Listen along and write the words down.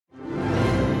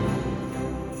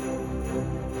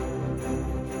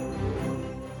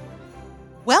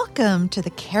Welcome to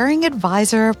the Caring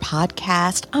Advisor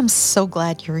podcast. I'm so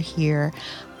glad you're here.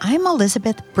 I'm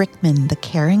Elizabeth Brickman, the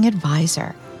Caring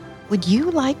Advisor. Would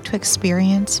you like to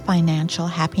experience financial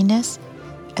happiness?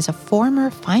 As a former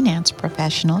finance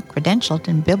professional credentialed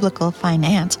in biblical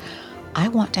finance, I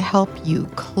want to help you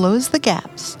close the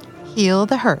gaps, heal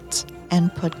the hurts,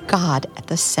 and put God at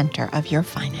the center of your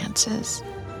finances.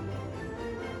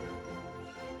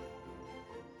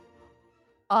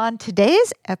 On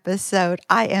today's episode,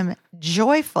 I am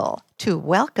joyful to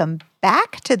welcome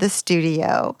back to the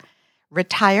studio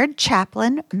retired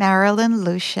chaplain Marilyn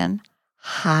Luschen.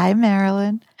 Hi,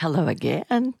 Marilyn. Hello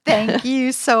again. Thank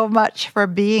you so much for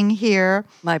being here.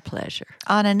 My pleasure.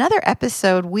 On another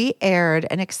episode, we aired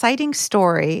an exciting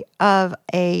story of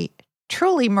a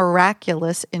truly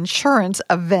miraculous insurance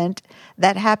event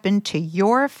that happened to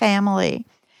your family.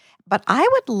 But I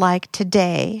would like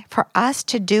today for us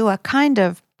to do a kind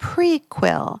of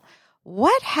prequel.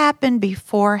 What happened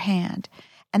beforehand?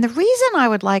 And the reason I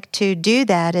would like to do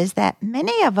that is that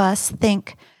many of us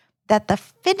think that the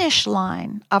finish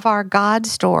line of our God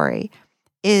story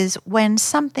is when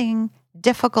something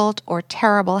difficult or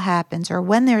terrible happens or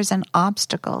when there's an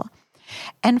obstacle.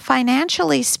 And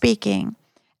financially speaking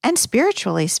and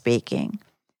spiritually speaking,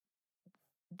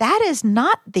 that is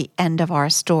not the end of our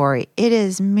story. It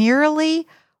is merely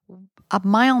a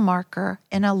mile marker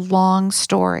in a long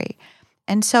story.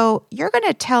 And so you're going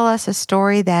to tell us a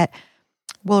story that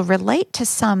will relate to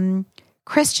some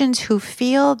Christians who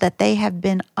feel that they have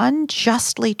been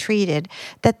unjustly treated,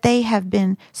 that they have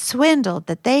been swindled,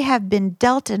 that they have been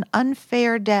dealt an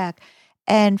unfair deck,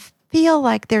 and feel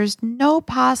like there's no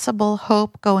possible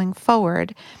hope going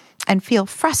forward, and feel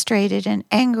frustrated and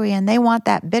angry, and they want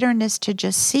that bitterness to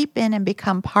just seep in and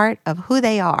become part of who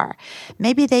they are.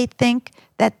 Maybe they think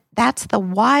that that's the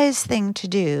wise thing to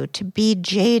do, to be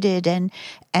jaded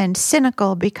and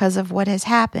cynical because of what has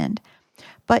happened.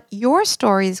 But your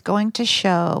story is going to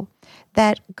show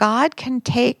that God can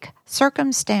take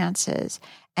circumstances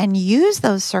and use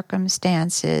those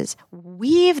circumstances,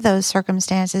 weave those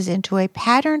circumstances into a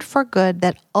pattern for good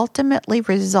that ultimately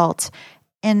results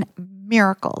in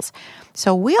miracles.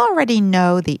 So we already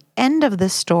know the end of the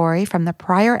story from the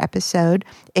prior episode.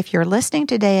 If you're listening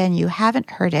today and you haven't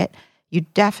heard it, you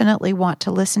definitely want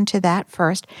to listen to that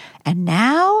first. And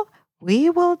now we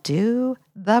will do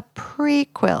the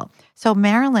prequel. So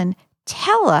Marilyn,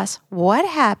 tell us what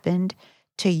happened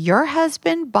to your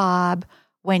husband, Bob,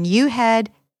 when you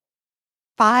had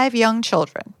 5 young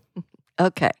children.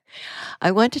 Okay.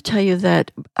 I want to tell you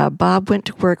that Bob went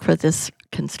to work for this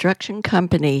construction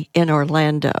company in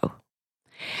Orlando,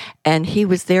 and he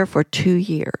was there for 2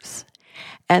 years.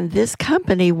 And this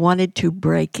company wanted to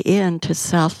break into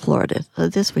South Florida. So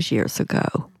this was years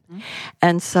ago. Mm-hmm.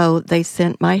 And so they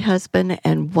sent my husband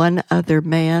and one other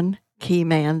man, key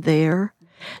man there,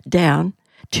 down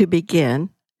to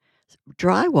begin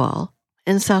drywall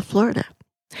in South Florida.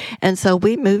 And so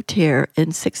we moved here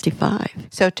in 65.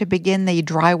 So to begin the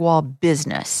drywall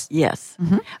business. Yes.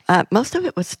 Mm-hmm. Most of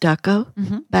it was stucco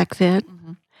back then.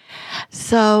 Mm-hmm.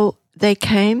 So they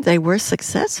came, they were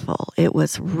successful. It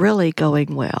was really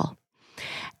going well.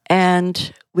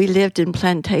 And we lived in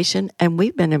Plantation, and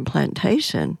we've been in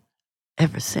Plantation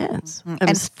ever since. Mm-hmm.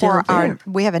 And for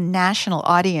we have a national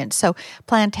audience. So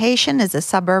Plantation is a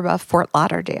suburb of Fort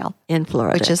Lauderdale. In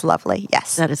Florida. Which is lovely,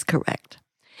 yes. That is correct.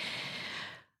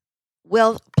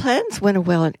 Well, plans went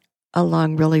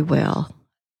along really well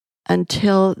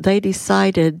until they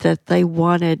decided that they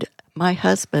wanted my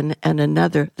husband and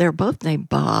another, they're both named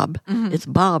Bob. Mm-hmm. It's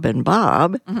Bob and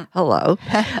Bob. Mm-hmm. Hello.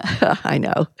 I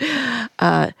know.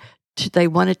 They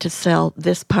wanted to sell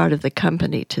this part of the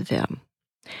company to them.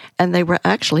 And they were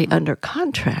actually under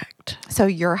contract. So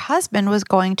your husband was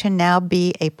going to now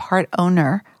be a part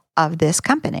owner of this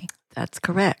company. That's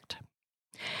correct.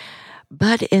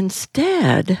 But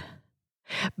instead,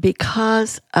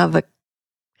 because of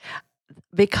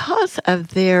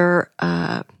their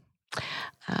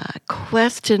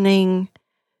questioning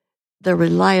the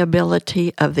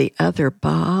reliability of the other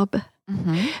Bob,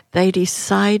 mm-hmm. they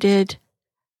decided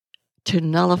to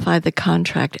nullify the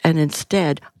contract and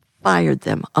instead fired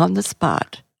them on the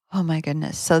spot. Oh my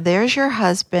goodness. So there's your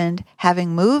husband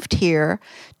having moved here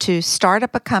to start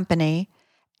up a company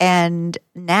and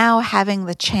now having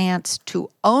the chance to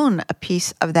own a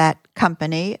piece of that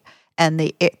company and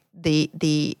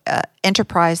the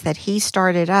enterprise that he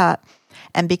started up.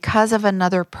 And because of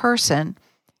another person,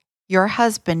 your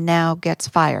husband now gets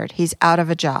fired. He's out of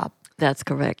a job. That's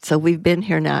correct. So we've been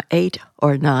here now 8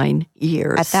 or 9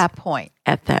 years. At that point.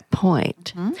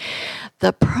 Mm-hmm.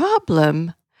 The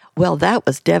problem, well, that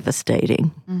was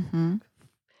devastating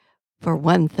for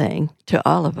one thing, to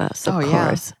all of us, of yeah.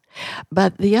 course.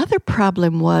 But the other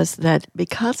problem was that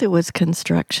because it was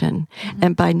construction,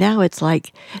 and by now it's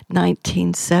like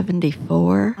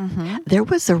 1974, there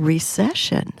was a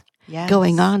recession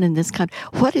going on in this country.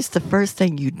 What is the first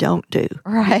thing you don't do?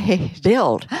 Right.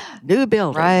 Build new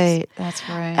buildings. Right, that's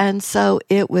right. And so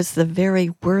it was the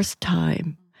very worst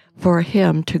time for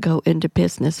him to go into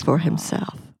business for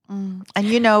himself.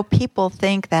 And people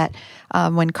think that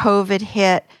when COVID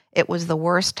hit, it was the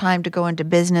worst time to go into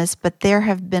business, but there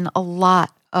have been a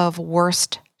lot of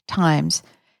worst times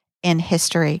in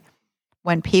history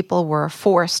when people were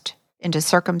forced into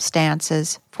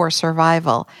circumstances for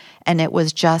survival, and it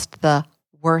was just the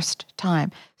worst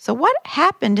time. So what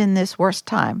happened in this worst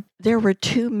time? There were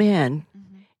two men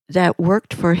that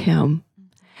worked for him,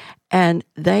 and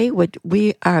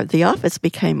the office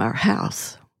became our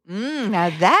house.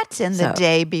 Now that's in the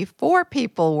day before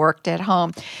people worked at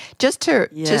home. Just to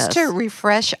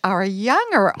refresh our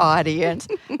younger audience,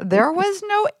 there was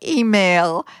no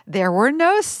email, there were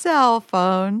no cell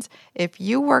phones. If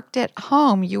you worked at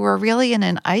home, you were really in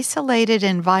an isolated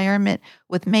environment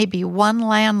with maybe one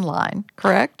landline,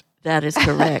 correct? That is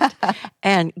correct.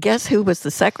 And guess who was the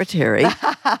secretary?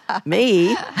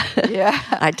 Me. Yeah.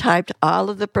 I typed all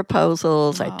of the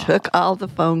proposals. I took all the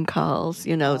phone calls,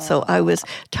 so I was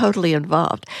totally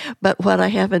involved. But what I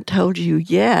haven't told you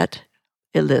yet,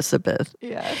 Elizabeth,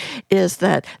 is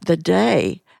that the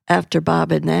day after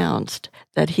Bob announced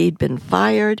that he'd been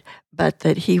fired, but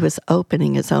that he was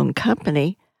opening his own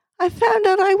company, I found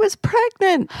out I was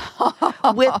pregnant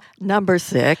with number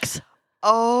 6.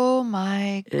 Oh,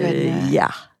 my goodness.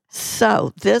 Yeah.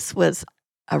 So this was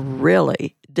a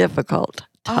really difficult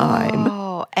time.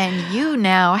 Oh, and you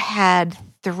now had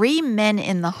 3 men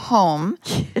in the home,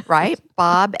 right?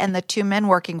 Bob and the 2 men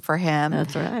working for him.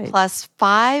 That's right. Plus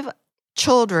 5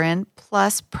 children,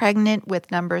 plus pregnant with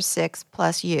number 6,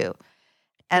 plus you.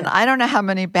 And I don't know how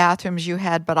many bathrooms you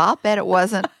had, but I'll bet it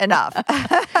wasn't enough.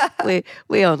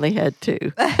 We only had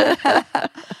 2.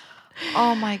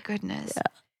 Oh, my goodness. Yeah.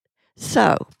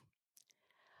 So,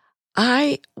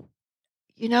 it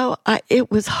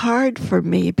was hard for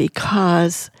me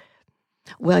because,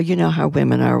 well, you know how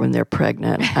women are when they're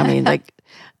pregnant. I mean,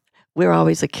 we're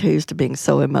always accused of being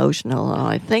so emotional, and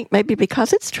I think maybe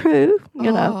because it's true,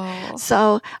 know.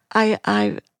 So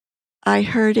I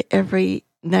heard every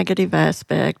negative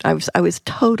aspect. I was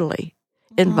totally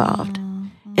involved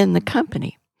in the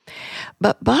company,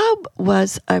 but Bob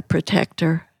was a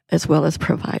protector as well as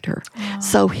provider.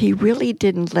 So he really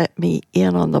didn't let me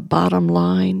in on the bottom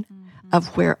line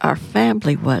of where our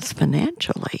family was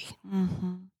financially.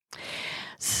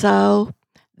 So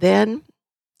then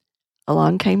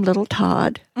along came little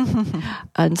Todd.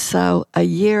 And so a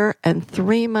year and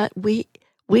 3 months, we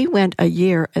went a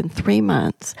year and 3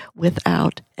 months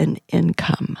without an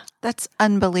income. That's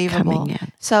unbelievable. Coming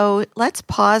in. So let's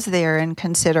pause there and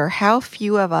consider how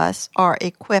few of us are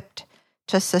equipped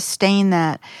to sustain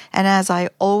that. And as I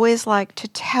always like to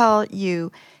tell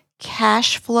you,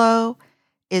 cash flow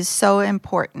is so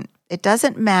important. It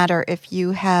doesn't matter if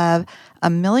you have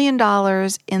 $1 million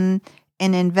in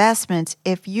investments.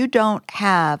 If you don't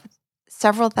have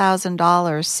several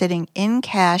 $1,000s sitting in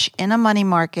cash in a money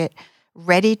market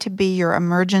ready to be your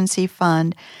emergency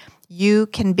fund, you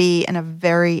can be in a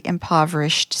very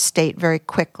impoverished state very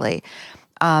quickly.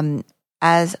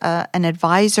 As an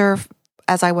advisor,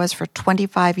 as I was for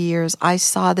 25 years, I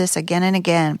saw this again and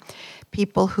again.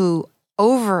 People who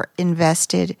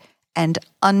over-invested and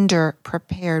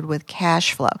under-prepared with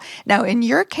cash flow. Now, in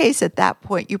your case at that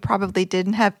point, you probably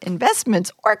didn't have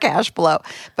investments or cash flow,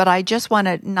 but I just want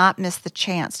to not miss the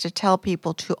chance to tell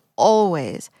people to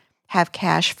always have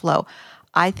cash flow.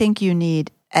 I think you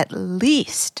need at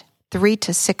least 3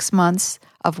 to 6 months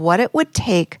of what it would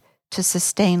take to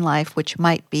sustain life, which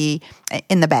might be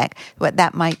in the bank. But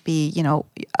that might be,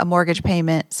 a mortgage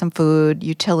payment, some food,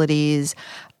 utilities,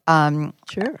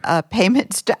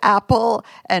 payments to Apple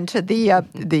and to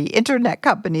the internet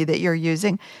company that you're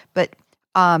using. But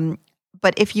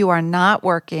if you are not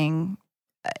working,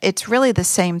 it's really the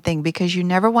same thing, because you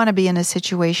never want to be in a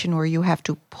situation where you have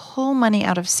to pull money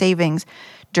out of savings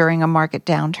during a market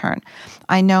downturn.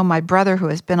 I know my brother, who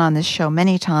has been on this show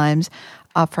many times,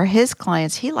 for his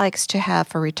clients, he likes to have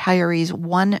for retirees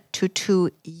 1 to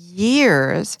 2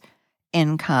 years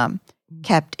income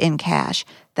kept in cash.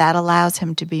 That allows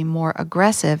him to be more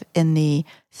aggressive in the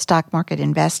stock market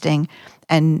investing,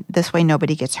 and this way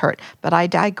nobody gets hurt. But I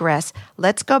digress.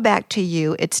 Let's go back to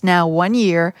you. It's now 1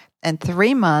 year and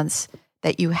 3 months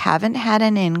that you haven't had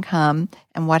an income,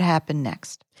 and what happened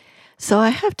next? So I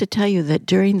have to tell you that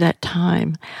during that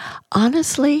time,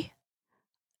 honestly,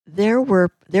 there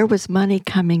was money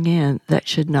coming in that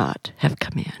should not have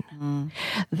come in.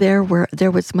 There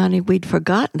was money we'd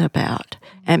forgotten about,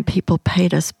 and people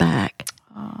paid us back.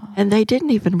 And they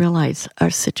didn't even realize our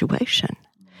situation.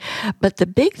 But the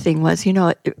big thing was,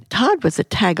 Todd was a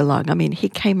tag-along. I mean, he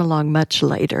came along much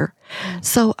later.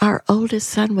 So our oldest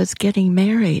son was getting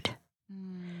married.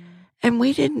 And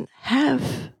we didn't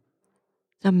have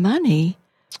the money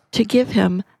to give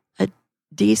him a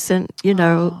decent,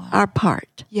 our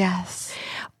part. Yes.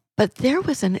 But there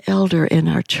was an elder in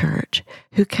our church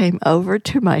who came over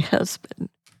to my husband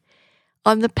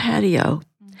on the patio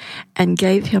and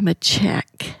gave him a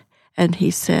check. And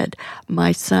he said,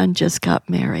 my son just got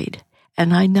married,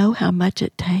 and I know how much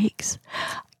it takes.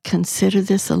 Consider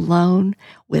this a loan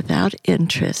without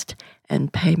interest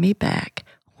and pay me back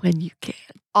when you can.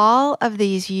 All of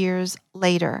these years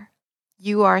later,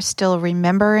 you are still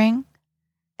remembering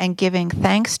and giving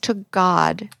thanks to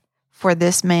God for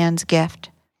this man's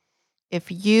gift. If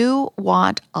you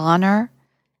want honor,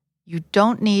 you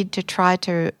don't need to try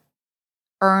to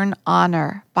earn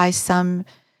honor by some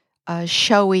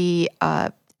showy,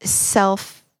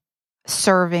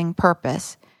 self-serving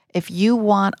purpose. If you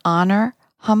want honor,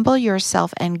 humble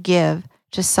yourself and give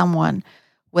to someone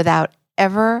without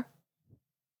ever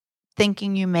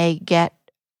thinking you may get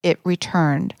it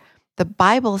returned. The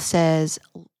Bible says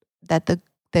that the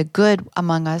good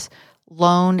among us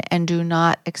loan and do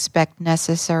not expect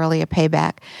necessarily a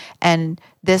payback. And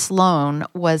this loan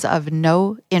was of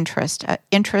no interest, an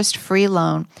interest-free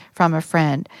loan from a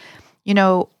friend.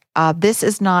 This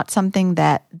is not something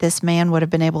that this man would have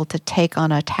been able to take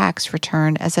on a tax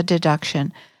return as a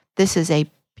deduction. This is a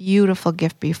beautiful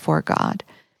gift before God.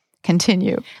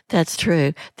 Continue. That's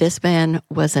true. This man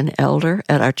was an elder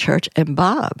at our church, and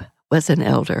Bob was an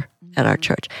elder at our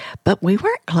church. But we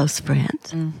weren't close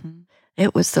friends.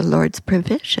 It was the Lord's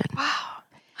provision. Wow.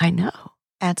 I know.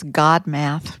 That's God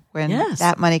math when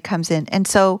that money comes in. And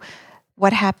so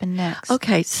what happened next?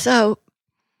 Okay, so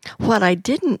what I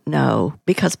didn't know,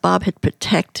 because Bob had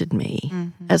protected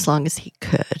me as long as he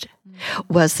could,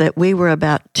 was that we were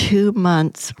about 2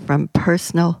 months from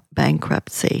personal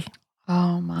bankruptcy.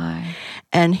 Oh, my.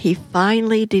 And he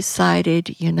finally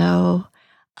decided,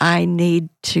 I need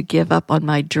to give up on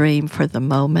my dream for the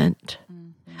moment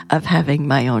of having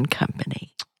my own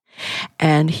company.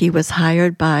 And he was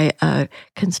hired by a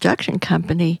construction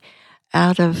company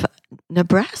out of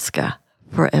Nebraska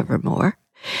forevermore.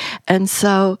 And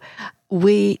so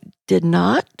we did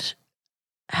not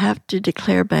have to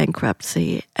declare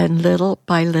bankruptcy, and little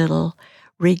by little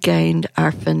regained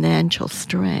our financial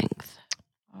strength.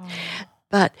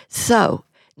 But so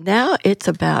now it's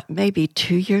about maybe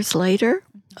 2 years later.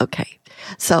 Okay.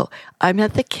 So I'm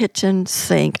at the kitchen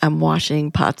sink. I'm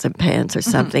washing pots and pans or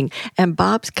something. And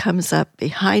Bob's comes up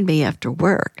behind me after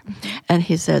work. And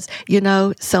he says,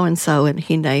 so-and-so. And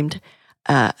he named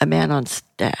a man on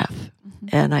staff.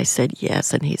 And I said,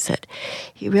 yes. And he said,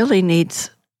 he really needs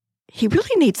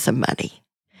some money.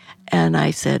 And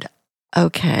I said,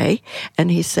 okay.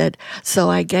 And he said, so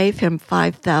I gave him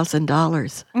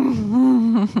 $5,000.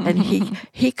 And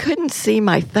he couldn't see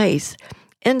my face.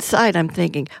 Inside, I'm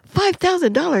thinking,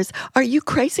 $5,000? Are you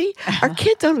crazy? Our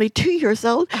kid's only 2 years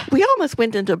old. We almost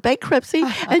went into bankruptcy,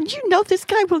 and this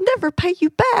guy will never pay you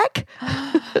back.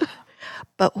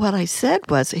 But what I said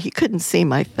was, he couldn't see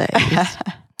my face.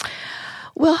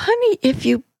 Well, honey, if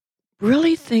you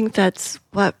really think that's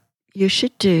what you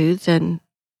should do, then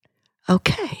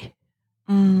okay.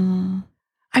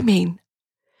 I mean,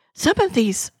 some of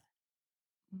these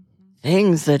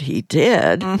things that he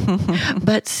did,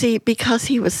 but see, because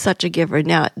he was such a giver.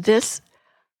 Now,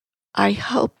 I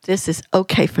hope this is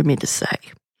okay for me to say,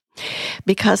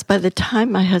 because by the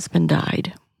time my husband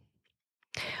died,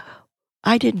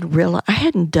 I didn't realize, I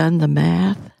hadn't done the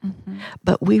math,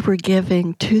 but we were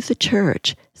giving to the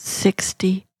church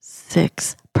 66%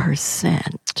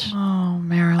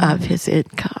 of his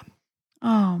income.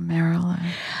 Oh, Marilyn.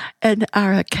 And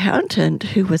our accountant,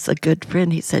 who was a good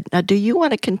friend, he said, now, do you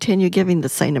want to continue giving the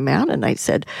same amount? And I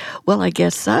said, well, I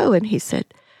guess so. And he said,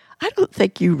 I don't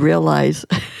think you realize,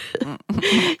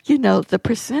 the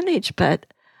percentage, but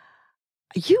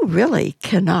you really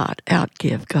cannot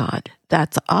outgive God.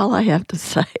 That's all I have to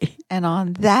say. And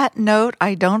on that note,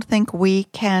 I don't think we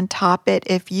can top it.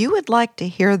 If you would like to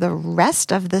hear the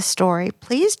rest of the story,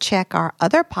 please check our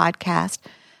other podcast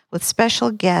with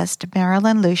special guest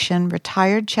Marilyn Luschen,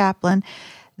 retired chaplain.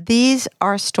 These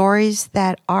are stories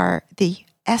that are the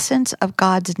essence of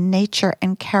God's nature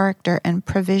and character and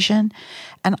provision.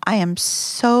 And I am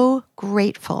so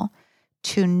grateful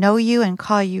to know you and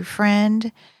call you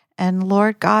friend And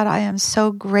Lord God, I am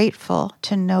so grateful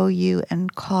to know you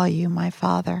and call you my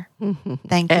Father.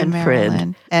 Thank you, And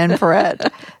Marilyn. Fred. And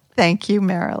Fred. Thank you,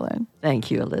 Marilyn.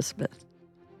 Thank you, Elizabeth.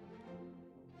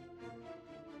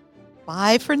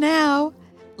 Bye for now.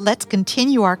 Let's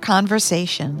continue our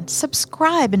conversation.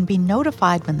 Subscribe and be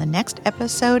notified when the next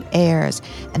episode airs.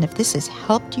 And if this has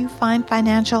helped you find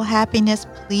financial happiness,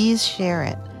 please share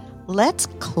it. Let's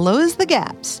close the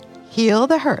gaps, heal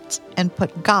the hurts, and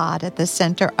put God at the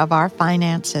center of our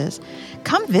finances.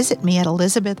 Come visit me at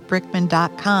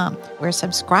elizabethbrickman.com, where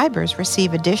subscribers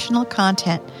receive additional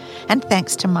content. And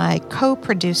thanks to my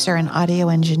co-producer and audio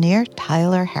engineer,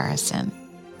 Tyler Harrison.